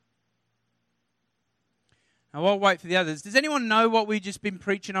I won't wait for the others. Does anyone know what we've just been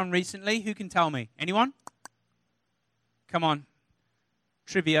preaching on recently? Who can tell me? Anyone? Come on.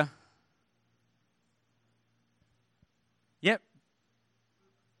 Trivia. Yep.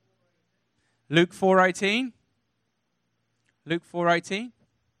 Luke 4:18. Luke 4:18.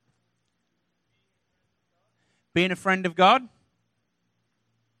 Being a friend of God.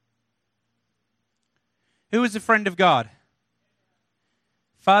 Who was a friend of God?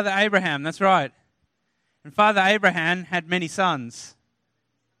 Father Abraham, that's right. And Father Abraham had many sons.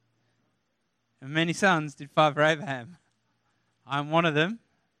 And many sons did Father Abraham. I'm one of them,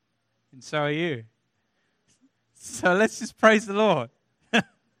 and so are you. So let's just praise the Lord.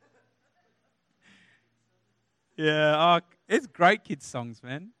 Yeah, it's great kids' songs,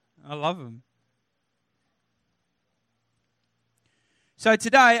 man. I love them. So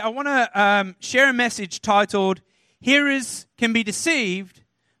today I want to share a message titled, Hearers Can Be Deceived,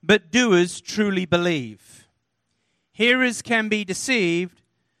 but Doers Truly Believe. Hearers can be deceived,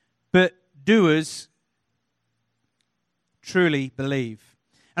 but doers truly believe.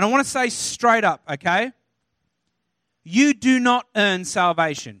 And I want to say straight up, okay? You do not earn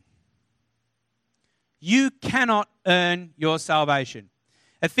salvation. You cannot earn your salvation.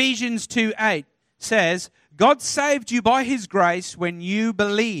 Ephesians 2:8 says, God saved you by His grace when you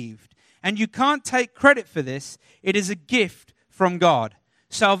believed, and you can't take credit for this. It is a gift from God.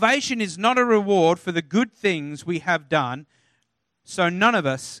 Salvation is not a reward for the good things we have done, so none of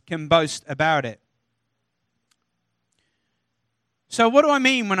us can boast about it. So what do I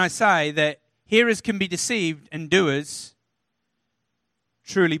mean when I say that hearers can be deceived and doers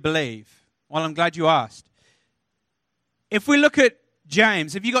truly believe? Well, I'm glad you asked. If we look at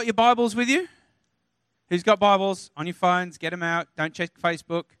James, have you got your Bibles with you? Who's got Bibles on your phones? Get them out. Don't check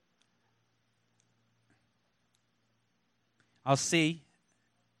Facebook. I'll see.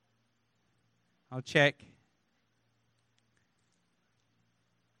 I'll check.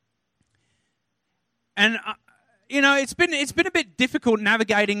 And it's been a bit difficult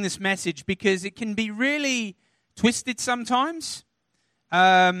navigating this message because it can be really twisted sometimes.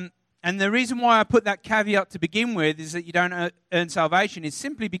 And the reason why I put that caveat to begin with is that you don't earn salvation is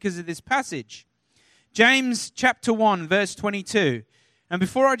simply because of this passage. James chapter 1, verse 22. And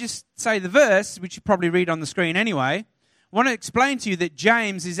before I just say the verse, which you probably read on the screen anyway, I want to explain to you that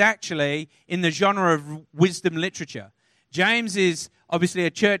James is actually in the genre of wisdom literature. James is obviously a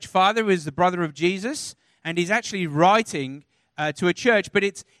church father who is the brother of Jesus, and he's actually writing to a church, but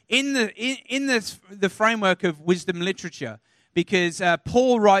it's in the framework of wisdom literature because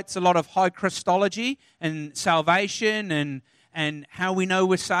Paul writes a lot of high Christology and salvation and how we know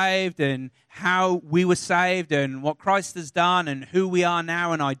we're saved and how we were saved and what Christ has done and who we are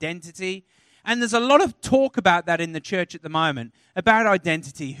now and identity. And there's a lot of talk about that in the church at the moment, about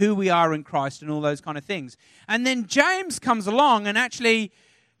identity, who we are in Christ and all those kind of things. And then James comes along and actually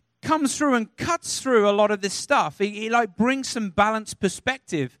comes through and cuts through a lot of this stuff. He brings some balanced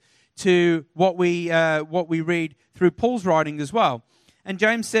perspective to what we read through Paul's writing as well. And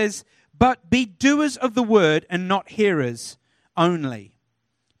James says, but be doers of the word and not hearers only,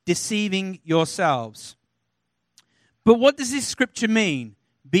 deceiving yourselves. But what does this scripture mean?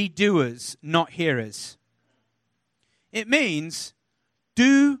 Be doers, not hearers. It means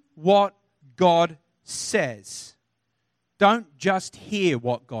do what God says. Don't just hear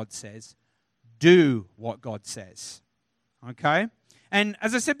what God says. Do what God says. Okay? And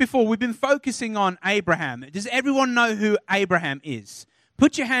as I said before, we've been focusing on Abraham. Does everyone know who Abraham is?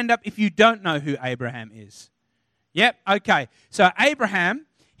 Put your hand up if you don't know who Abraham is. Yep, okay. So Abraham,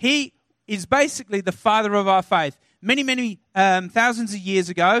 he is basically the father of our faith. Many thousands of years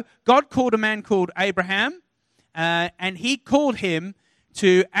ago, God called a man called Abraham, and He called him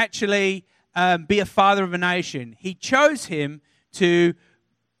to actually be a father of a nation. He chose him to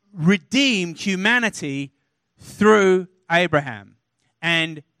redeem humanity through Abraham.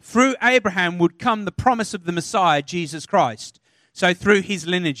 And through Abraham would come the promise of the Messiah, Jesus Christ. So through his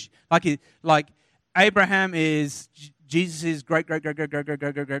lineage, like Abraham is Jesus' great grandfather,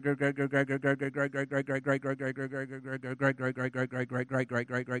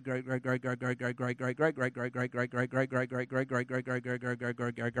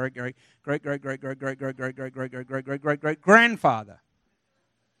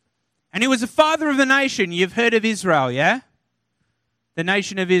 and he was a father of the nation. You've heard of Israel, yeah? The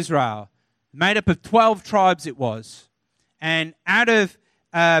nation of Israel, made up of 12 tribes it was, and out of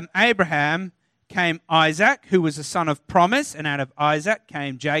Abraham came Isaac, who was a son of promise, and out of Isaac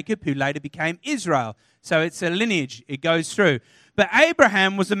came Jacob, who later became Israel. So it's a lineage, it goes through. But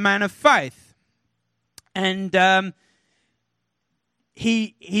Abraham was a man of faith. And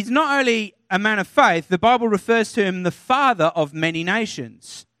he's not only a man of faith, the Bible refers to him the father of many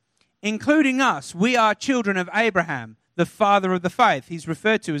nations, including us. We are children of Abraham, the father of the faith. He's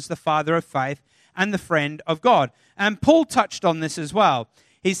referred to as the father of faith and the friend of God. And Paul touched on this as well.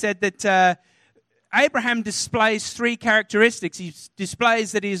 He said that Abraham displays three characteristics. He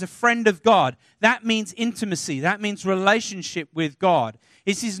displays that he is a friend of God. That means intimacy. That means relationship with God.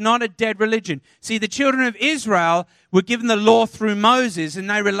 This is not a dead religion. See, the children of Israel were given the law through Moses, and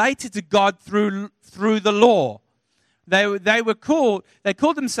they related to God through the law. They called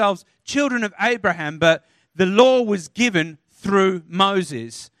themselves children of Abraham, but the law was given through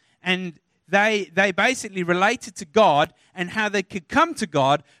Moses. And they basically related to God and how they could come to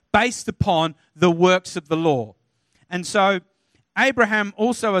God based upon the works of the law. And so Abraham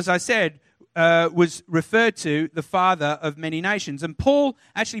also, as I said, was referred to the father of many nations. And Paul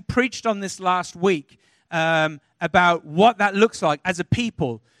actually preached on this last week about what that looks like as a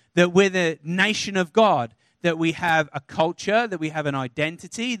people, that we're the nation of God, that we have a culture, that we have an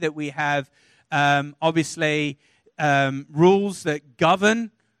identity, that we have obviously rules that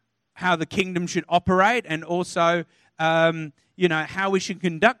govern how the kingdom should operate, and also how we should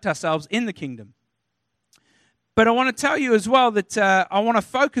conduct ourselves in the kingdom. But I want to tell you as well that I want to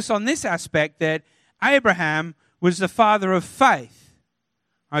focus on this aspect, that Abraham was the father of faith.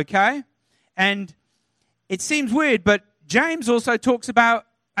 Okay? And it seems weird, but James also talks about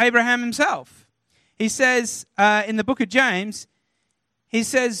Abraham himself. He says in the book of James, he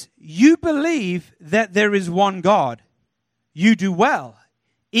says, "You believe that there is one God. You do well.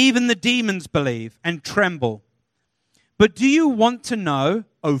 Even the demons believe and tremble. But do you want to know,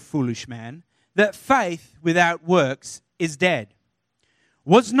 O foolish man, that faith without works is dead?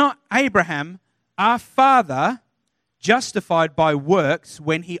 Was not Abraham, our father, justified by works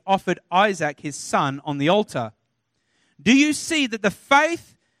when he offered Isaac his son on the altar? Do you see that the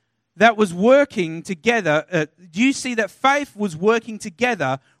faith that was working together, do you see that faith was working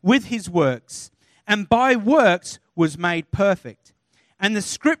together with his works, and by works was made perfect? And the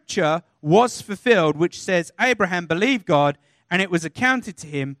scripture was fulfilled, which says, Abraham believed God, and it was accounted to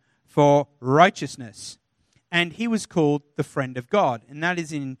him for righteousness. And he was called the friend of God." And that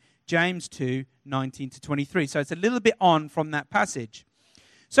is in James 2, 19 to 23. So it's a little bit on from that passage.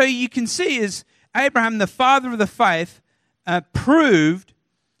 So you can see as Abraham, the father of the faith, proved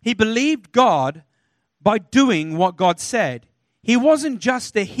he believed God by doing what God said. He wasn't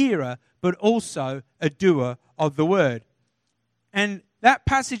just a hearer, but also a doer of the word. And that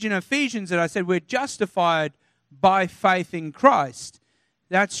passage in Ephesians that I said, we're justified by faith in Christ,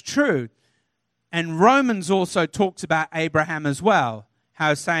 that's true. And Romans also talks about Abraham as well,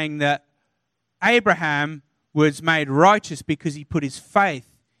 how saying that Abraham was made righteous because he put his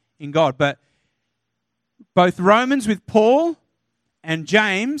faith in God. But both Romans with Paul and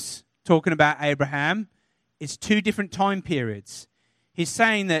James talking about Abraham is two different time periods. He's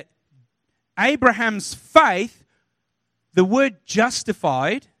saying that Abraham's faith, the word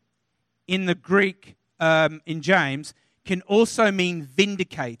justified in the Greek in James, can also mean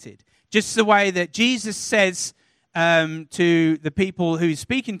vindicated. Just the way that Jesus says to the people who he's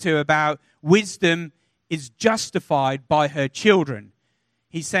speaking to about wisdom is justified by her children.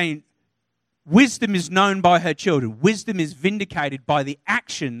 He's saying wisdom is known by her children. Wisdom is vindicated by the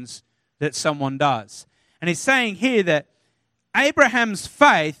actions that someone does. And he's saying here that Abraham's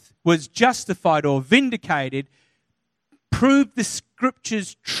faith was justified or vindicated, proved the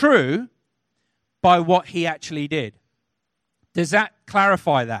scriptures true by what he actually did. Does that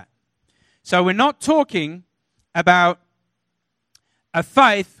clarify that? So we're not talking about a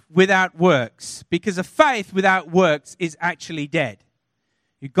faith without works, because a faith without works is actually dead.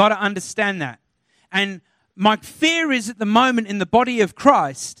 You've got to understand that. And my fear is at the moment in the body of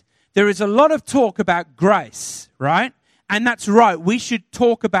Christ, there is a lot of talk about grace, right? And that's right, we should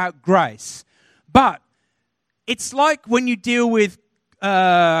talk about grace. But it's like when you deal with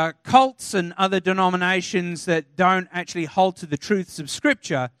cults and other denominations that don't actually hold to the truths of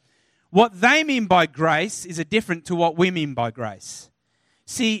Scripture, what they mean by grace is different to what we mean by grace.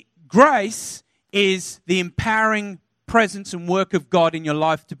 See, grace is the empowering presence and work of God in your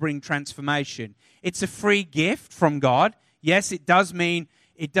life to bring transformation. It's a free gift from God. Yes, it does mean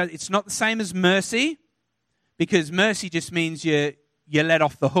it's not the same as mercy, because mercy just means you're let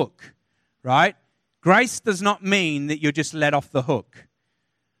off the hook, right? Grace does not mean that you're just let off the hook.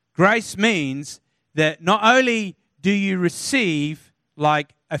 Grace means that not only do you receive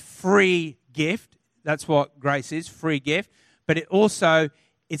like a free gift, that's what grace is, free gift, but it also,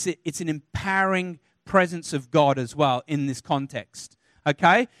 it's an empowering presence of God as well in this context,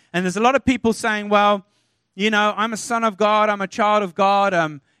 okay? And there's a lot of people saying, well, I'm a son of God, I'm a child of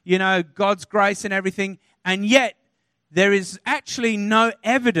God, God's grace and everything. And yet, there is actually no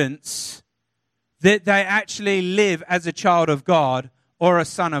evidence that they actually live as a child of God or a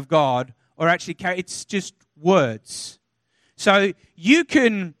son of God, or actually it's just words. So you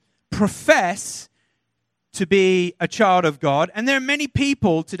can profess to be a child of God, and there are many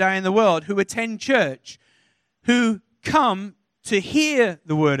people today in the world who attend church who come to hear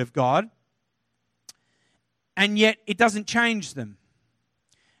the word of God, and yet it doesn't change them.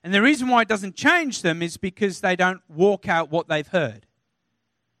 And the reason why it doesn't change them is because they don't walk out what they've heard.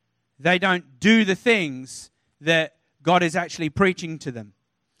 They don't do the things that God is actually preaching to them.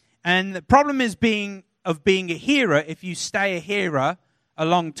 And the problem is being a hearer, if you stay a hearer a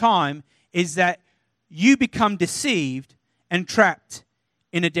long time, is that you become deceived and trapped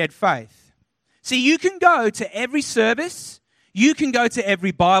in a dead faith. See, you can go to every service, you can go to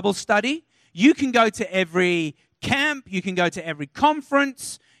every Bible study, you can go to every camp, you can go to every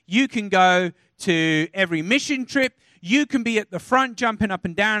conference, you can go to every mission trip, you can be at the front jumping up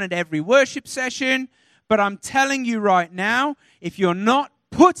and down at every worship session, but I'm telling you right now, if you're not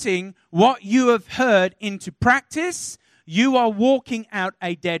putting what you have heard into practice, you are walking out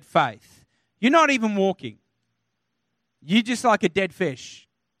a dead faith. You're not even walking. You're just like a dead fish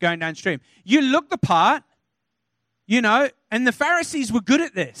going downstream. You look the part, and the Pharisees were good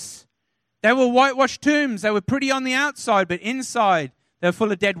at this. They were whitewashed tombs. They were pretty on the outside, but inside they were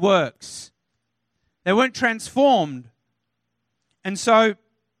full of dead works. They weren't transformed. And so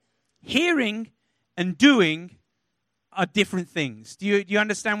hearing and doing are different things. Do you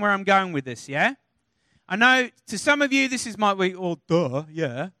understand where I'm going with this, yeah? I know to some of you this might be, duh,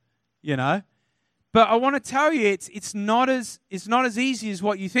 yeah, But I want to tell you it's not as easy as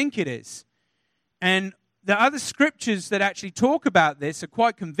what you think it is. And the other scriptures that actually talk about this are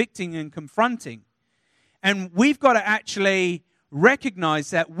quite convicting and confronting. And we've got to actually recognize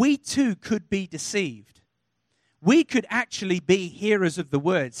that we too could be deceived. We could actually be hearers of the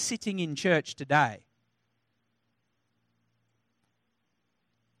word sitting in church today.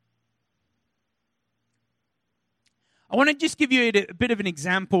 I want to just give you a bit of an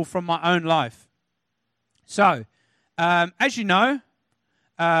example from my own life. So, as you know,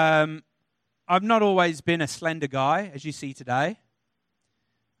 I've not always been a slender guy, as you see today.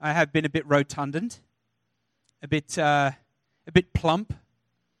 I have been a bit rotundant, a bit plump,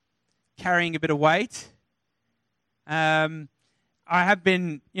 carrying a bit of weight. I have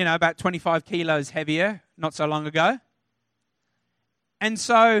been, about 25 kilos heavier not so long ago. And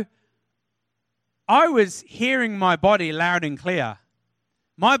so I was hearing my body loud and clear.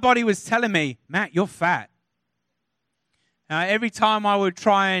 My body was telling me, Matt, you're fat. Every time I would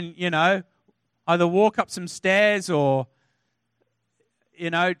try and, either walk up some stairs or,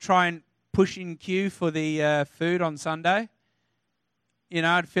 try and push in queue for the food on Sunday,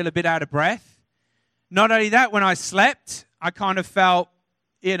 I'd feel a bit out of breath. Not only that, when I slept, I kind of felt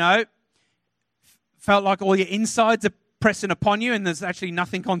like all your insides are pressing upon you and there's actually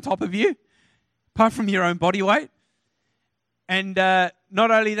nothing on top of you, apart from your own body weight. And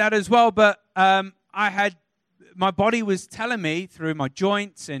not only that as well, but my body was telling me through my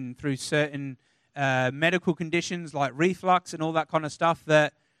joints and through certain medical conditions like reflux and all that kind of stuff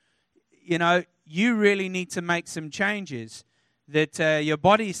that, you really need to make some changes, that your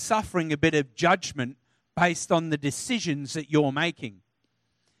body is suffering a bit of judgment based on the decisions that you're making.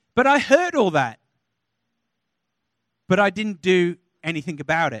 But I heard all that. But I didn't do anything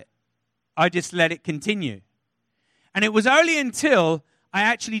about it. I just let it continue. And it was only until I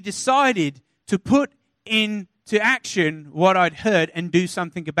actually decided to put into action what I'd heard and do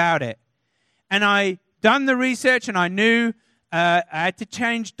something about it. And I done the research and I knew I had to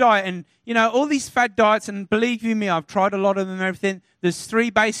change diet. And, all these fad diets, and believe you me, I've tried a lot of them and everything. There's 3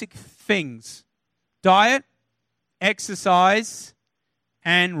 basic things: diet, exercise,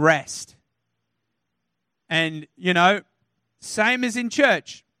 and rest. And, same as in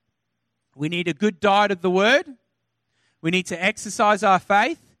church. We need a good diet of the word. We need to exercise our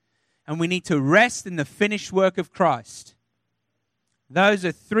faith. And we need to rest in the finished work of Christ. Those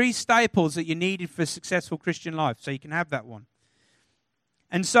are 3 staples that you needed for a successful Christian life. So you can have that one.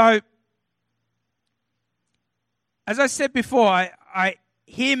 And so, as I said before, I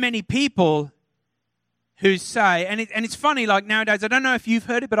hear many people who say, and it's funny, like nowadays, I don't know if you've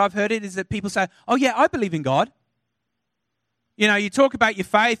heard it, but I've heard it, is that people say, oh yeah, I believe in God. You talk about your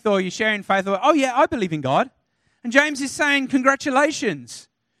faith or you're sharing faith, or, oh yeah, I believe in God. And James is saying, congratulations.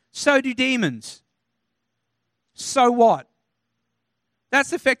 So do demons. So what?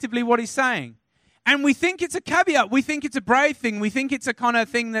 That's effectively what he's saying. And we think it's a caveat. We think it's a brave thing. We think it's a kind of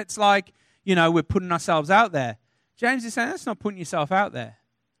thing that's like, we're putting ourselves out there. James is saying that's not putting yourself out there.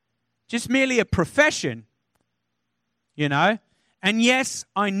 Just merely a profession, And yes,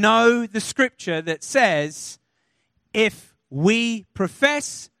 I know the scripture that says if we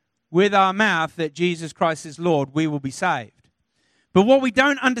profess with our mouth that Jesus Christ is Lord, we will be saved. But what we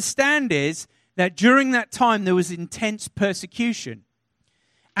don't understand is that during that time there was intense persecution.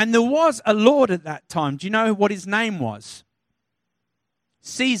 And there was a Lord at that time. Do you know what his name was?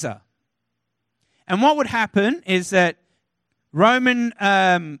 Caesar. And what would happen is that Roman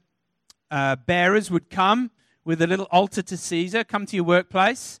bearers would come with a little altar to Caesar, come to your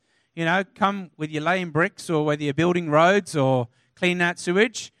workplace, come with your laying bricks or whether you're building roads or cleaning out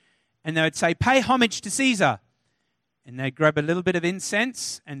sewage, and they would say, pay homage to Caesar. And they'd grab a little bit of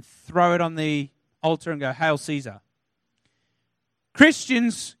incense and throw it on the altar and go, Hail Caesar.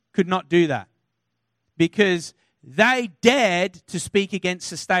 Christians could not do that because they dared to speak against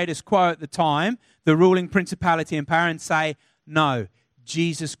the status quo at the time, the ruling principality and power, and say, no,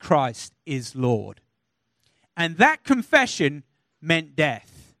 Jesus Christ is Lord. And that confession meant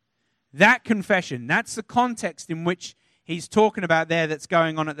death. That confession, that's the context in which he's talking about there that's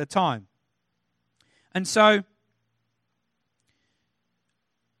going on at the time. And so,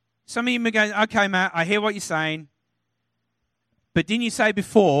 some of you may go, okay, Matt, I hear what you're saying, but didn't you say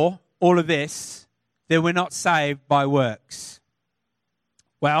before all of this that we're not saved by works?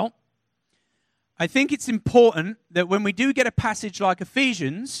 Well, I think it's important that when we do get a passage like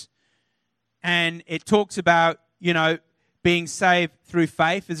Ephesians, and it talks about, being saved through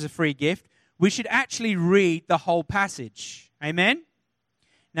faith as a free gift, we should actually read the whole passage. Amen?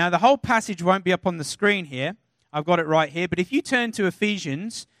 Now, the whole passage won't be up on the screen here. I've got it right here. But if you turn to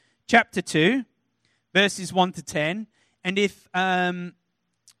Ephesians chapter 2, verses 1 to 10, and if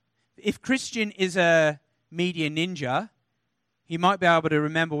Christian is a media ninja, he might be able to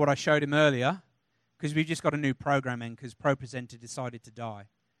remember what I showed him earlier, because we've just got a new program in because ProPresenter decided to die.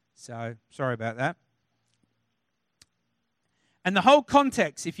 So, sorry about that. And the whole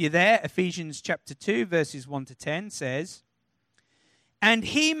context, if you're there, Ephesians chapter 2, verses 1 to 10 says, and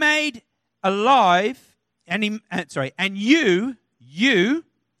he made alive, and you,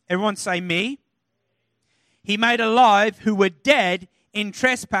 everyone say me, he made alive who were dead in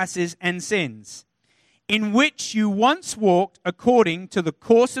trespasses and sins, in which you once walked according to the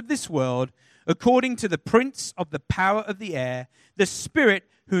course of this world, according to the prince of the power of the air, the spirit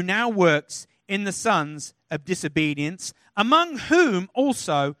who now works in the sons of disobedience, among whom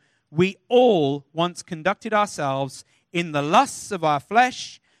also we all once conducted ourselves in the lusts of our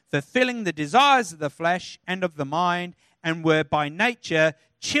flesh, fulfilling the desires of the flesh and of the mind, and were by nature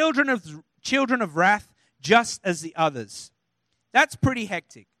children of wrath, just as the others. That's pretty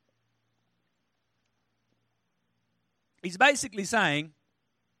hectic. He's basically saying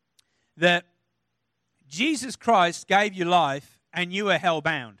that Jesus Christ gave you life and you were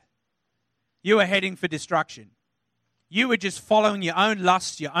hell-bound. You were heading for destruction. You were just following your own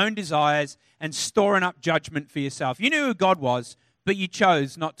lusts, your own desires, and storing up judgment for yourself. You knew who God was, but you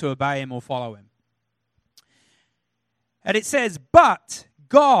chose not to obey him or follow him. And it says, but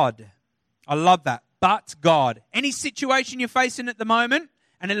God. I love that. But God. Any situation you're facing at the moment,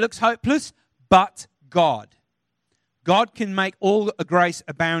 and it looks hopeless, but God. God can make all grace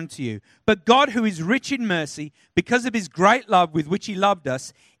abound to you. But God, who is rich in mercy, because of his great love with which he loved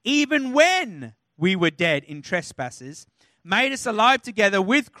us, even when we were dead in trespasses, made us alive together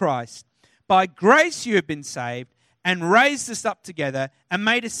with Christ. By grace you have been saved, and raised us up together, and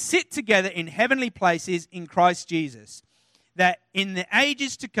made us sit together in heavenly places in Christ Jesus, that in the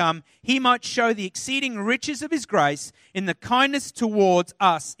ages to come he might show the exceeding riches of his grace in the kindness towards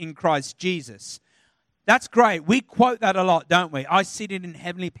us in Christ Jesus. That's great. We quote that a lot, don't we? I sit in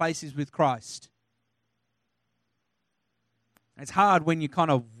heavenly places with Christ. It's hard when you're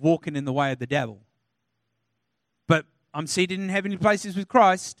kind of walking in the way of the devil. But I'm seated in heavenly places with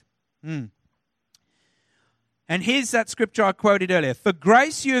Christ. And here's that scripture I quoted earlier. For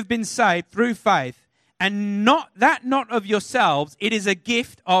grace you have been saved through faith, and not of yourselves. It is a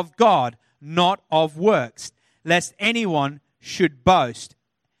gift of God, not of works, lest anyone should boast.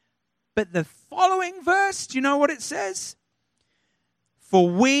 But the following verse, do you know what it says? For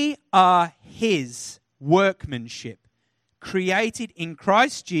we are his workmanship, created in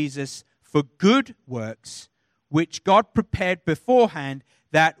Christ Jesus for good works, which God prepared beforehand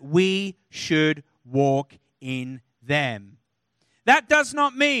that we should walk in them. That does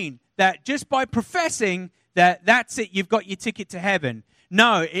not mean that just by professing that that's it, you've got your ticket to heaven.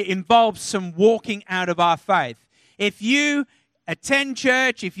 No, it involves some walking out of our faith. If you attend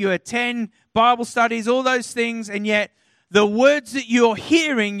church, if you attend Bible studies, all those things, and yet the words that you're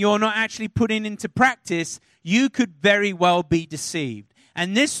hearing, you're not actually putting into practice, you could very well be deceived.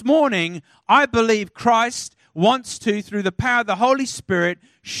 And this morning, I believe Christ wants to, through the power of the Holy Spirit,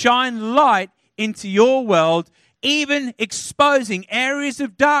 shine light into your world, even exposing areas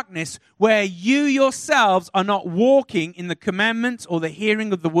of darkness where you yourselves are not walking in the commandments or the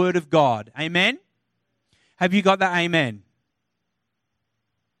hearing of the Word of God. Amen? Have you got that amen?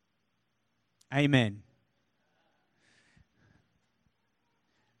 Amen.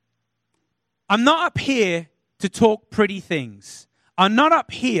 I'm not up here to talk pretty things. I'm not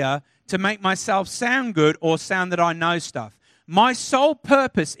up here to make myself sound good or sound that I know stuff. My sole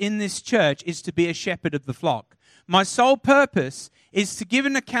purpose in this church is to be a shepherd of the flock. My sole purpose is to give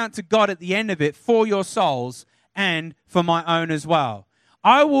an account to God at the end of it for your souls and for my own as well.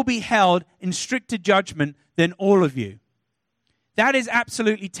 I will be held in stricter judgment than all of you. That is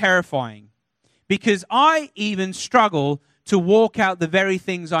absolutely terrifying because I even struggle to walk out the very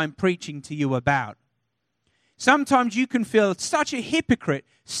things I'm preaching to you about. Sometimes you can feel such a hypocrite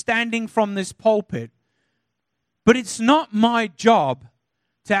standing from this pulpit, but it's not my job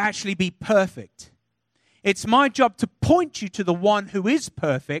to actually be perfect. It's my job to point you to the one who is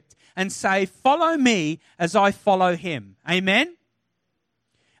perfect and say, follow me as I follow him. Amen?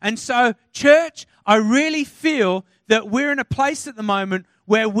 And so, church, I really feel that we're in a place at the moment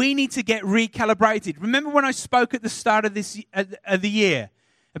where we need to get recalibrated. Remember when I spoke at the start of the year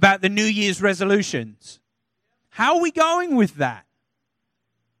about the New Year's resolutions? How are we going with that?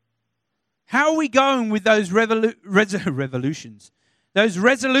 How are we going with those revolutions? Those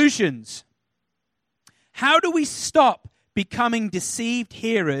resolutions? How do we stop becoming deceived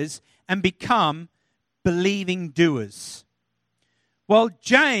hearers and become believing doers? Well,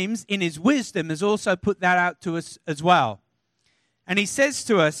 James, in his wisdom, has also put that out to us as well. And he says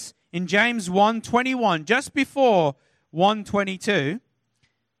to us in James 1:21, just before 1:22,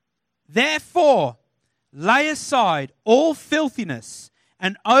 therefore, lay aside all filthiness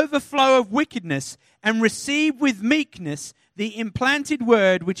and overflow of wickedness and receive with meekness the implanted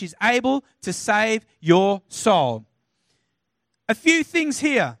word which is able to save your soul. A few things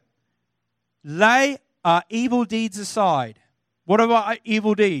here. Lay our evil deeds aside. What are our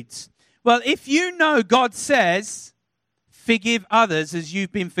evil deeds? Well, if you know God says, forgive others as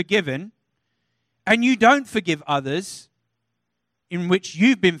you've been forgiven, and you don't forgive others in which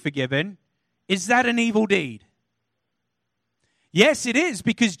you've been forgiven, is that an evil deed? Yes, it is,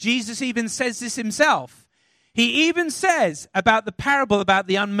 because Jesus even says this himself. He even says about the parable about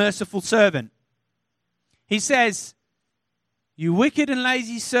the unmerciful servant. He says, you wicked and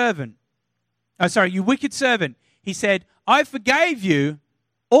lazy servant. You wicked servant. He said, I forgave you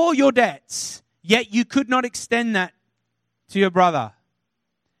all your debts, yet you could not extend that to your brother.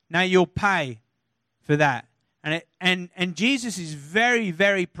 Now you'll pay for that. And Jesus is very,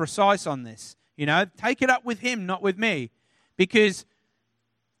 very precise on this. You know, take it up with him, not with me. Because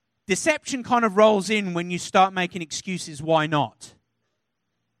deception kind of rolls in when you start making excuses why not.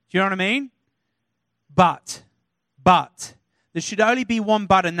 Do you know what I mean? But, there should only be one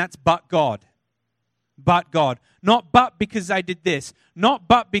but, and that's but God. But God. Not but because they did this. Not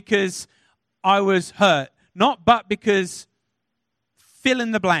but because I was hurt. Not but because fill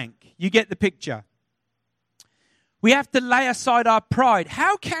in the blank. You get the picture. We have to lay aside our pride.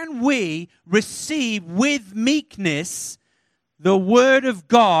 How can we receive with meekness the word of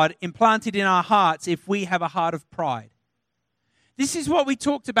God implanted in our hearts if we have a heart of pride? This is what we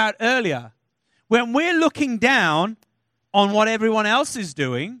talked about earlier. When we're looking down on what everyone else is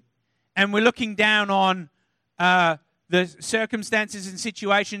doing, and we're looking down on the circumstances and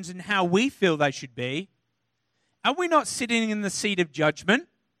situations and how we feel they should be, are we not sitting in the seat of judgment?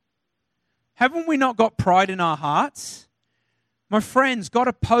 Haven't we not got pride in our hearts? My friends, God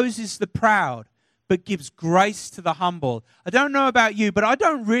opposes the proud, but gives grace to the humble. I don't know about you, but I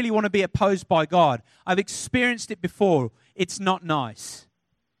don't really want to be opposed by God. I've experienced it before. It's not nice.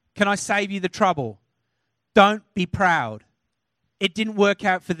 Can I save you the trouble? Don't be proud. It didn't work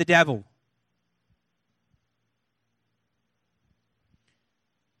out for the devil.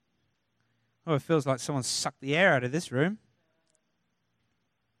 Oh, it feels like someone sucked the air out of this room.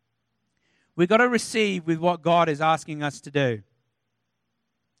 We've got to receive with what God is asking us to do.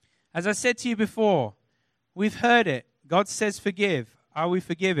 As I said to you before, we've heard it. God says forgive. Are we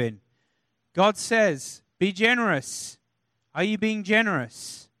forgiven? God says be generous. Are you being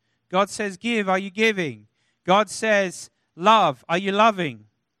generous? God says give. Are you giving? God says love. Are you loving?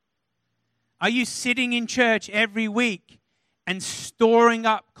 Are you sitting in church every week and storing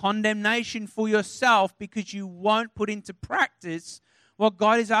up condemnation for yourself because you won't put into practice what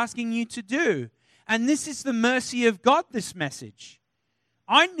God is asking you to do? And this is the mercy of God, this message.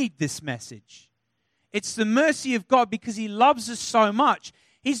 I need this message. It's the mercy of God because He loves us so much.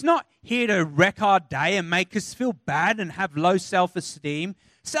 He's not here to wreck our day and make us feel bad and have low self-esteem.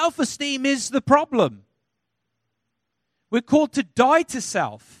 Self-esteem is the problem. We're called to die to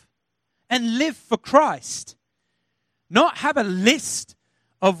self and live for Christ. Not have a list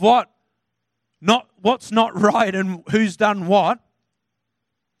of what's not right and who's done what.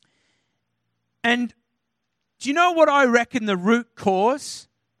 And do you know what I reckon the root cause?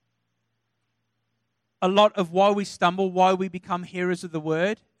 A lot of why we stumble, why we become hearers of the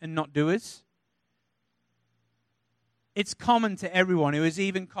word and not doers. It's common to everyone. It was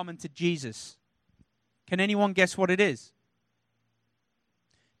even common to Jesus. Can anyone guess what it is?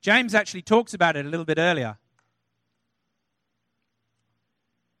 James actually talks about it a little bit earlier.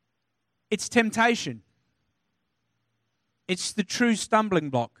 It's temptation. It's the true stumbling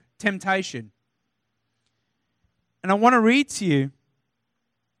block, temptation. And I want to read to you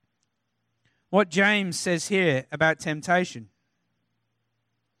what James says here about temptation.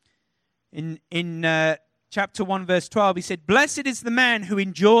 In chapter 1, verse 12, he said, "Blessed is the man who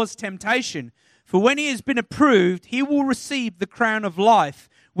endures temptation, for when he has been approved, he will receive the crown of life,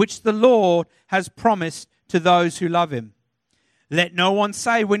 which the Lord has promised to those who love him. Let no one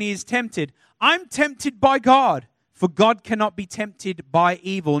say when he is tempted, 'I'm tempted by God,' for God cannot be tempted by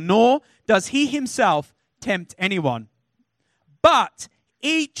evil, nor does he himself tempt anyone. But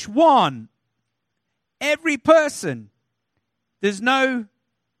each one, every person, there's no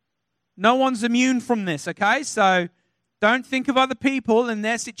one's immune from this, okay? So don't think of other people and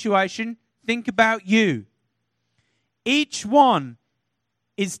their situation. Think about you. Each one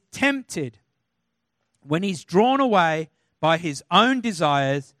is tempted when he's drawn away by his own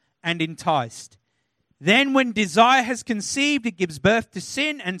desires and enticed. Then when desire has conceived, it gives birth to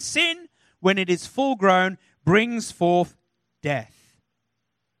sin, and sin, when it is full grown, brings forth death."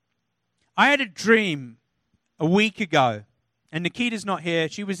 I had a dream a week ago, and Nikita's not here.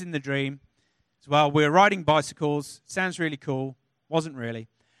 She was in the dream as well. We were riding bicycles. Sounds really cool. Wasn't really.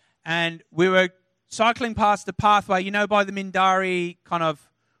 And we were cycling past the pathway, by the Mindari kind of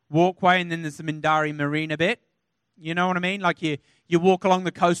walkway, and then there's the Mindari Marina bit. You know what I mean? Like you walk along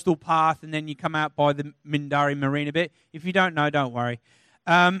the coastal path, and then you come out by the Mindari Marina bit. If you don't know, don't worry.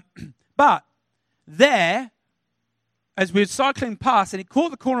 But there, as we were cycling past, and it caught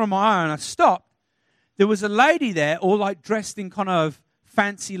the corner of my eye, and I stopped, there was a lady there, all like dressed in kind of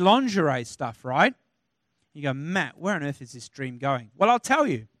fancy lingerie stuff, right? You go, Matt, where on earth is this dream going? Well, I'll tell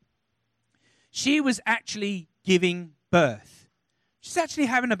you. She was actually giving birth. She's actually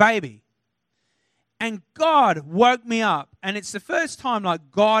having a baby. And God woke me up, and it's the first time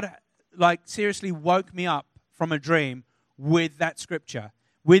God seriously woke me up from a dream with that scripture,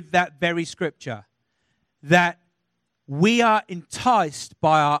 with that very scripture, that we are enticed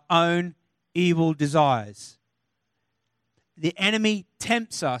by our own evil desires. The enemy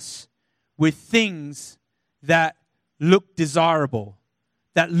tempts us with things that look desirable,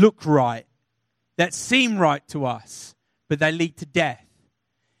 that look right, that seem right to us, but they lead to death.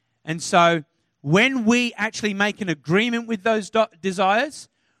 And so when we actually make an agreement with those desires,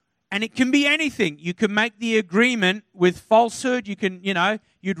 and it can be anything. You can make the agreement with falsehood. You can,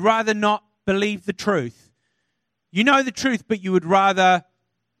 you'd rather not believe the truth. You know the truth, but you would rather,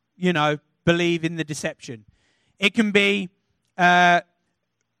 believe in the deception. It can be battling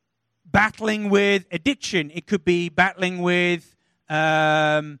with addiction. It could be battling with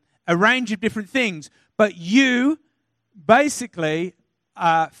a range of different things. But you basically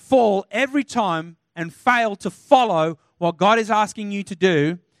fall every time and fail to follow what God is asking you to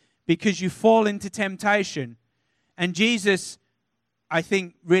do because you fall into temptation. And Jesus, I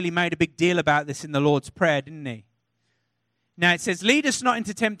think, really made a big deal about this in the Lord's Prayer, didn't he? Now, it says, lead us not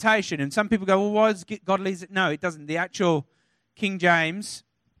into temptation. And some people go, well, why does God lead it? No, it doesn't. The actual King James,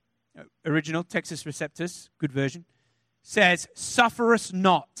 original, Textus Receptus, good version, says, suffer us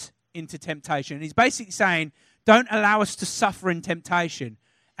not into temptation. And he's basically saying, don't allow us to suffer in temptation.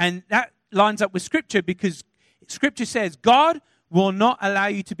 And that lines up with Scripture because Scripture says, God will not allow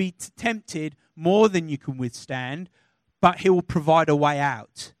you to be tempted more than you can withstand, but he will provide a way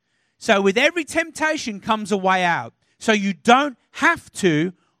out. So with every temptation comes a way out. So you don't have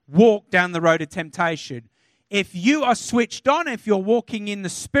to walk down the road of temptation. If you are switched on, if you're walking in the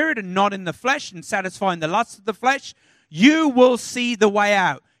Spirit and not in the flesh and satisfying the lusts of the flesh, you will see the way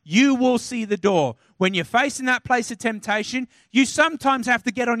out. You will see the door. When you're facing that place of temptation, you sometimes have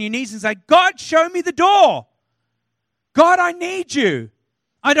to get on your knees and say, God, show me the door. God, I need you.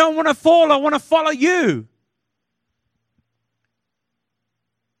 I don't want to fall. I want to follow you.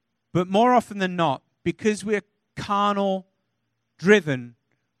 But more often than not, because we're carnal driven,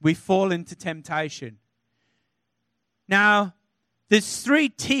 we fall into temptation. Now, there's 3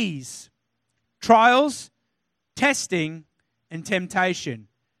 T's: trials, testing, and temptation.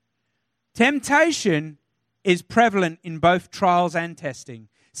 Temptation is prevalent in both trials and testing.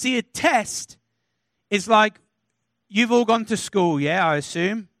 See, a test is like, you've all gone to school, yeah, I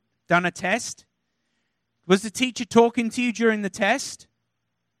assume, done a test. Was the teacher talking to you during the test?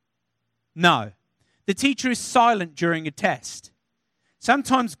 No. The teacher is silent during a test.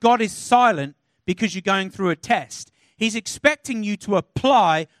 Sometimes God is silent because you're going through a test. He's expecting you to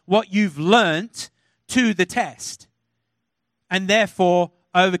apply what you've learnt to the test and therefore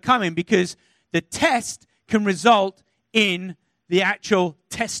overcoming, because the test can result in the actual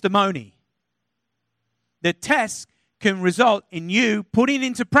testimony. The test can result in you putting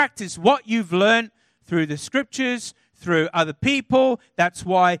into practice what you've learned through the scriptures, through other people. That's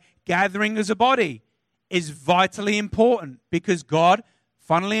why gathering as a body is vitally important, because God,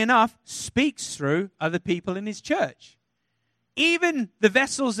 funnily enough, speaks through other people in his church. Even the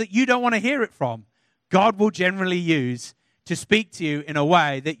vessels that you don't want to hear it from, God will generally use to speak to you in a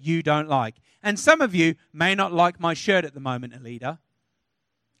way that you don't like. And some of you may not like my shirt at the moment, Alida.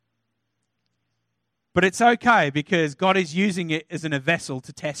 But it's okay, because God is using it as a vessel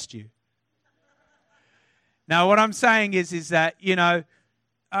to test you. Now, what I'm saying is that,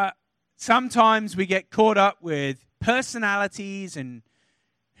 sometimes we get caught up with personalities and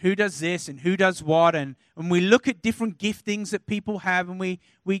who does this and who does what, and we look at different giftings that people have, and we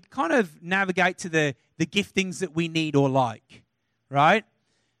kind of navigate to the giftings that we need or like, right?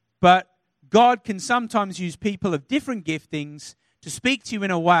 But God can sometimes use people of different giftings to speak to you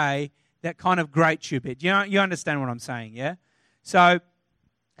in a way that kind of grates you a bit. You understand what I'm saying, yeah? So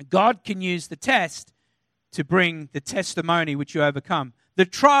God can use the test to bring the testimony which you overcome. The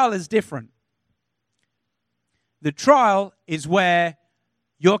trial is different. The trial is where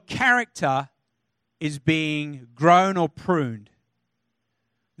your character is being grown or pruned.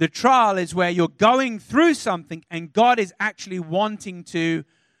 The trial is where you're going through something and God is actually wanting to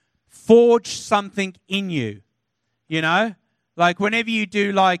forge something in you. Like whenever you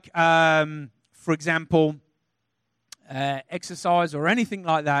do, for example, exercise or anything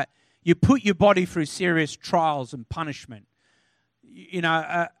like that, you put your body through serious trials and punishment.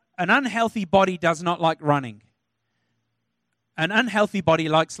 An unhealthy body does not like running. An unhealthy body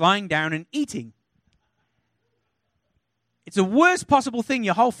likes lying down and eating. It's the worst possible thing.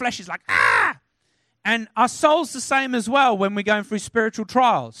 Your whole flesh is like, ah! And our soul's the same as well when we're going through spiritual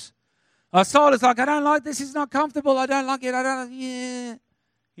trials. Our soul is like, I don't like this, it's not comfortable, I don't like it, and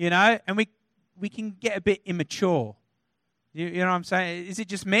we can get a bit immature. You know what I'm saying? Is it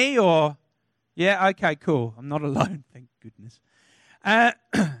just me or? Yeah, okay, cool. I'm not alone, thank goodness.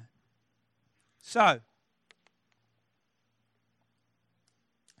 So,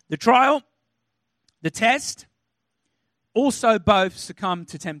 the trial, the test, also both succumb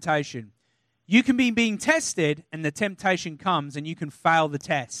to temptation. You can be being tested and the temptation comes and you can fail the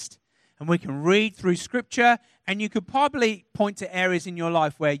test. And we can read through Scripture and you could probably point to areas in your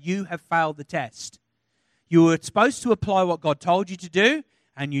life where you have failed the test. You were supposed to apply what God told you to do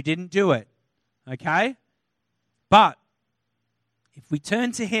and you didn't do it. Okay? But if we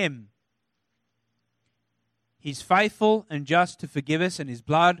turn to Him, He's faithful and just to forgive us, and His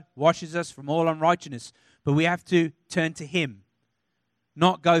blood washes us from all unrighteousness. But we have to turn to Him,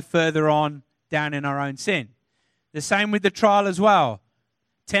 not go further on down in our own sin. The same with the trial as well.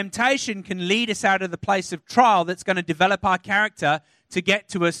 Temptation can lead us out of the place of trial that's going to develop our character to get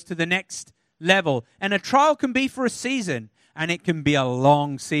to us to the next level. And a trial can be for a season, and it can be a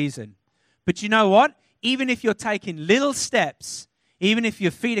long season. But you know what? Even if you're taking little steps, even if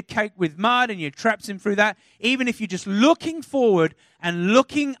your feet are caked with mud and you're traipsing through that, even if you're just looking forward and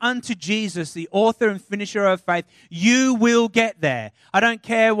looking unto Jesus, the author and finisher of faith, you will get there. I don't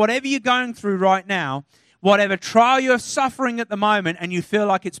care whatever you're going through right now, whatever trial you're suffering at the moment, and you feel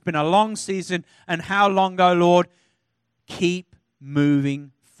like it's been a long season, and how long, oh Lord, keep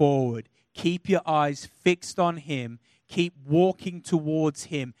moving forward. Keep your eyes fixed on Him. Keep walking towards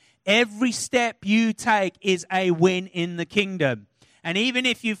Him. Every step you take is a win in the kingdom. And even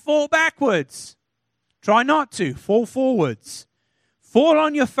if you fall backwards, try not to. Fall forwards. Fall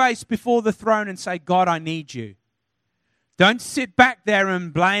on your face before the throne and say, God, I need you. Don't sit back there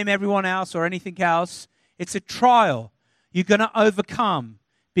and blame everyone else or anything else. It's a trial. You're going to overcome,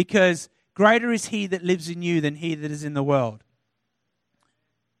 because greater is He that lives in you than he that is in the world.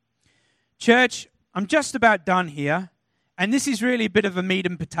 Church, I'm just about done here. And this is really a bit of a meat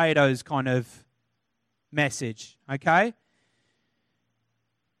and potatoes kind of message, okay?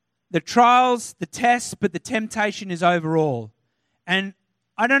 the trials, the tests, but the temptation is overall. And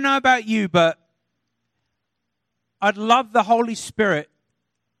I don't know about you, but I'd love the Holy Spirit,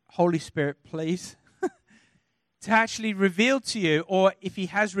 please, to actually reveal to you, or if He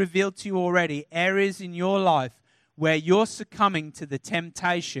has revealed to you already, areas in your life where you're succumbing to the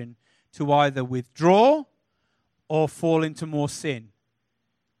temptation to either withdraw or fall into more sin.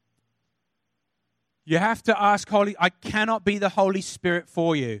 You have to ask I cannot be the Holy Spirit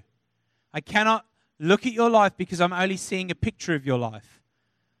for you. I cannot look at your life because I'm only seeing a picture of your life.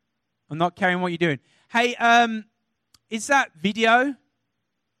 I'm not carrying what you're doing. Hey, is that video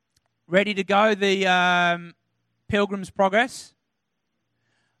ready to go? The Pilgrim's Progress?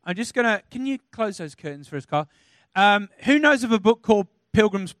 I'm just going to... Can you close those curtains for us, Carl? Who knows of a book called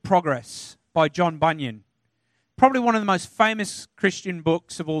Pilgrim's Progress by John Bunyan? Probably one of the most famous Christian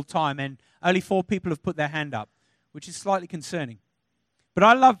books of all time, and only 4 people have put their hand up, which is slightly concerning. But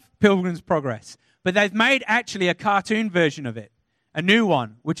I love Pilgrim's Progress. But they've made actually a cartoon version of it, a new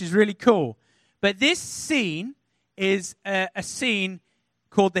one, which is really cool. But this scene is a scene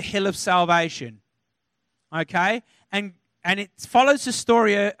called the Hill of Salvation. Okay? And it follows the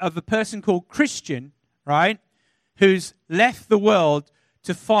story of a person called Christian, right, who's left the world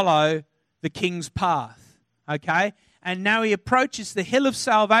to follow the King's path. Okay? And now he approaches the Hill of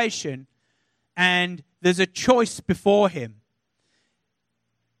Salvation, and there's a choice before him.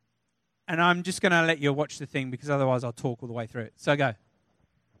 And I'm just going to let you watch the thing because otherwise I'll talk all the way through it. So go.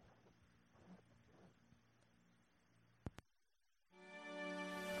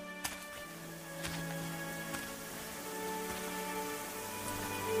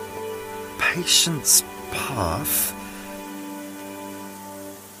 Patience Path.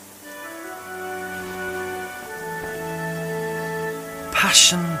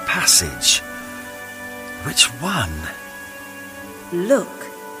 Passion Passage. Which one? Look,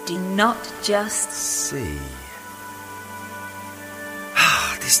 do not just see.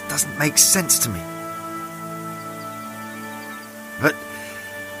 This doesn't make sense to me. But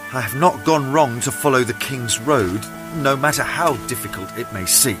I have not gone wrong to follow the King's Road, no matter how difficult it may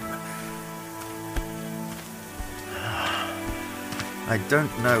seem. I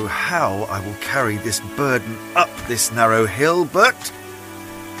don't know how I will carry this burden up this narrow hill, but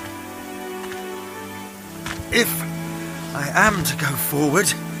if I am to go forward,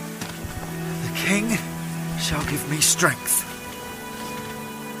 the King shall give me strength.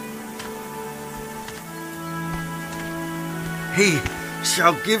 He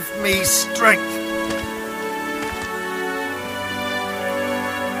shall give me strength.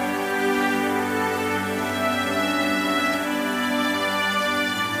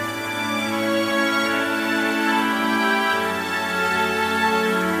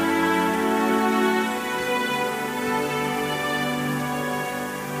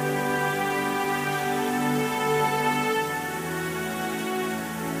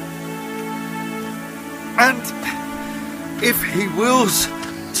 And if he wills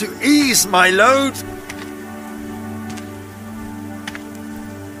to ease my load,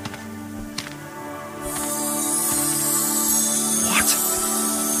 what?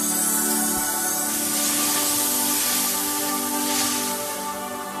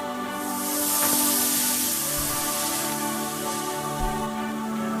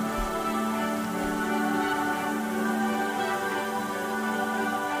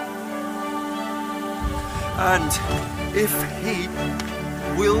 And if he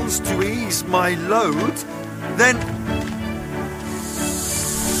wills to ease my load, then...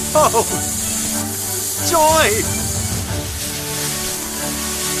 Oh! Joy!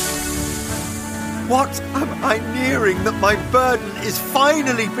 What am I nearing that my burden is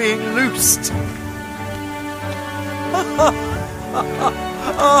finally being loosed?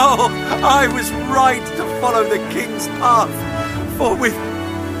 Oh, I was right to follow the King's path, for with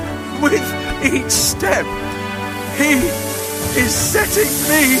each step, he is setting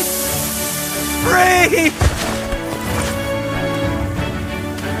me free!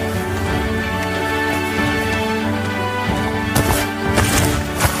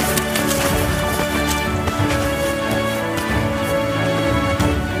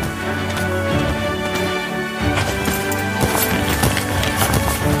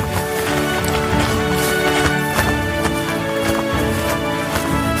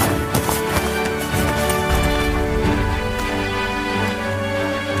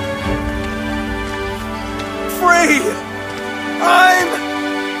 I'm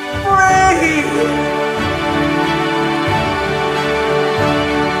free!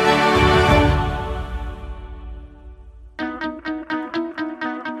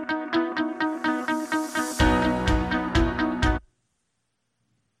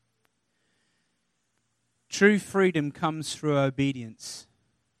 True freedom comes through obedience.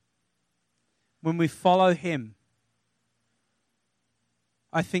 When we follow Him,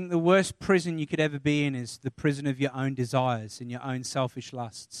 I think the worst prison you could ever be in is the prison of your own desires and your own selfish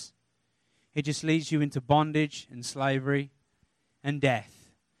lusts. It just leads you into bondage and slavery and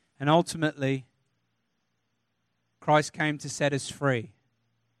death. And ultimately, Christ came to set us free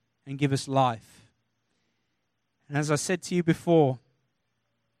and give us life. And as I said to you before,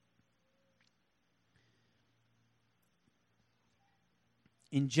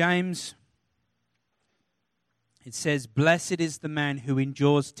 in James, it says, "Blessed is the man who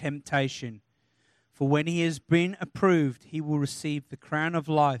endures temptation, for when he has been approved, he will receive the crown of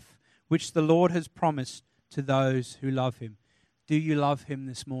life, which the Lord has promised to those who love Him." Do you love Him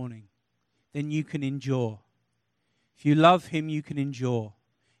this morning? Then you can endure. If you love Him, you can endure.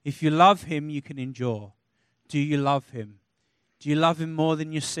 If you love Him, you can endure. Do you love Him? Do you love Him more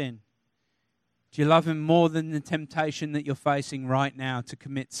than your sin? Do you love Him more than the temptation that you're facing right now to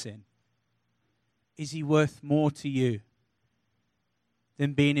commit sin? Is He worth more to you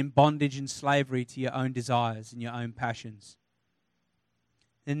than being in bondage and slavery to your own desires and your own passions?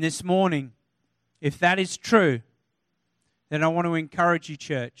 Then this morning, if that is true, then I want to encourage you,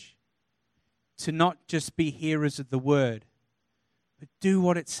 church, to not just be hearers of the word, but do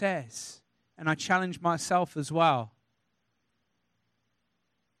what it says. And I challenge myself as well.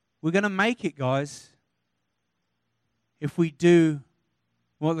 We're going to make it, guys, if we do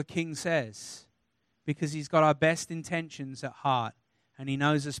what the King says, because He's got our best intentions at heart and He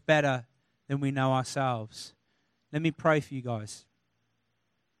knows us better than we know ourselves. Let me pray for you guys.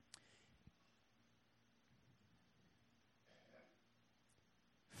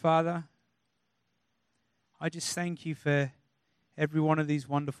 Father, I just thank You for every one of these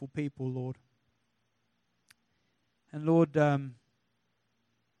wonderful people, Lord. And Lord,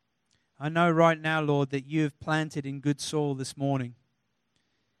 I know right now, Lord, that You have planted in good soil this morning,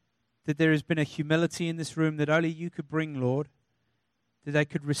 that there has been a humility in this room that only You could bring, Lord, that they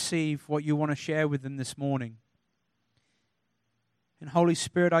could receive what You want to share with them this morning. And Holy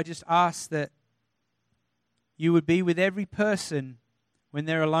Spirit, I just ask that You would be with every person when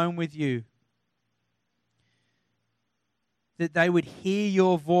they're alone with You, that they would hear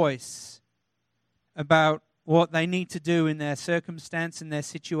Your voice about what they need to do in their circumstance and their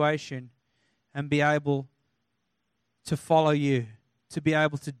situation and be able to follow You, to be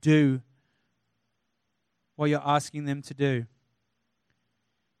able to do what You're asking them to do.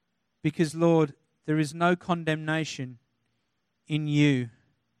 Because, Lord, there is no condemnation in You,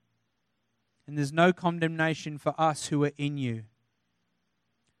 and there's no condemnation for us who are in You.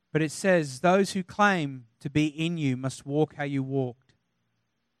 But it says, those who claim to be in You must walk how You walked.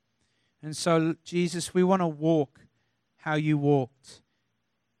 And so, Jesus, we want to walk how You walked.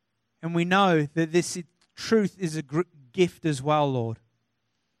 And we know that this truth is a gift as well, Lord.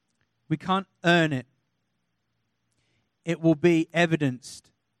 We can't earn it. It will be evidenced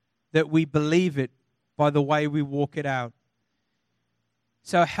that we believe it by the way we walk it out.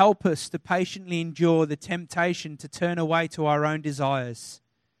 So help us to patiently endure the temptation to turn away to our own desires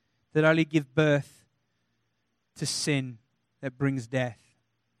that only give birth to sin that brings death.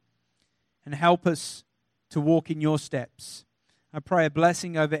 And help us to walk in Your steps. I pray a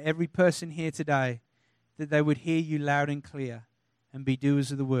blessing over every person here today, that they would hear You loud and clear and be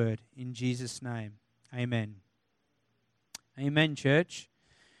doers of the word. In Jesus' name, amen. Amen, church.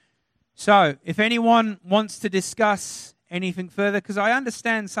 So, if anyone wants to discuss anything further, because I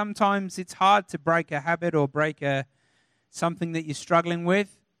understand sometimes it's hard to break a habit or break something that you're struggling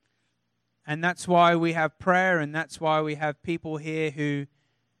with. And that's why we have prayer, and that's why we have people here who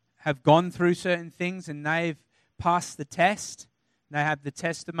have gone through certain things and they've passed the test. They have the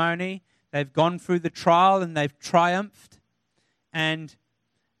testimony. They've gone through the trial and they've triumphed. And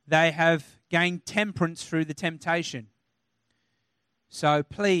they have gained temperance through the temptation. So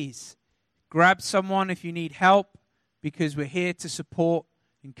please, grab someone if you need help, because we're here to support,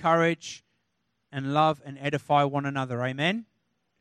 encourage, and love and edify one another. Amen?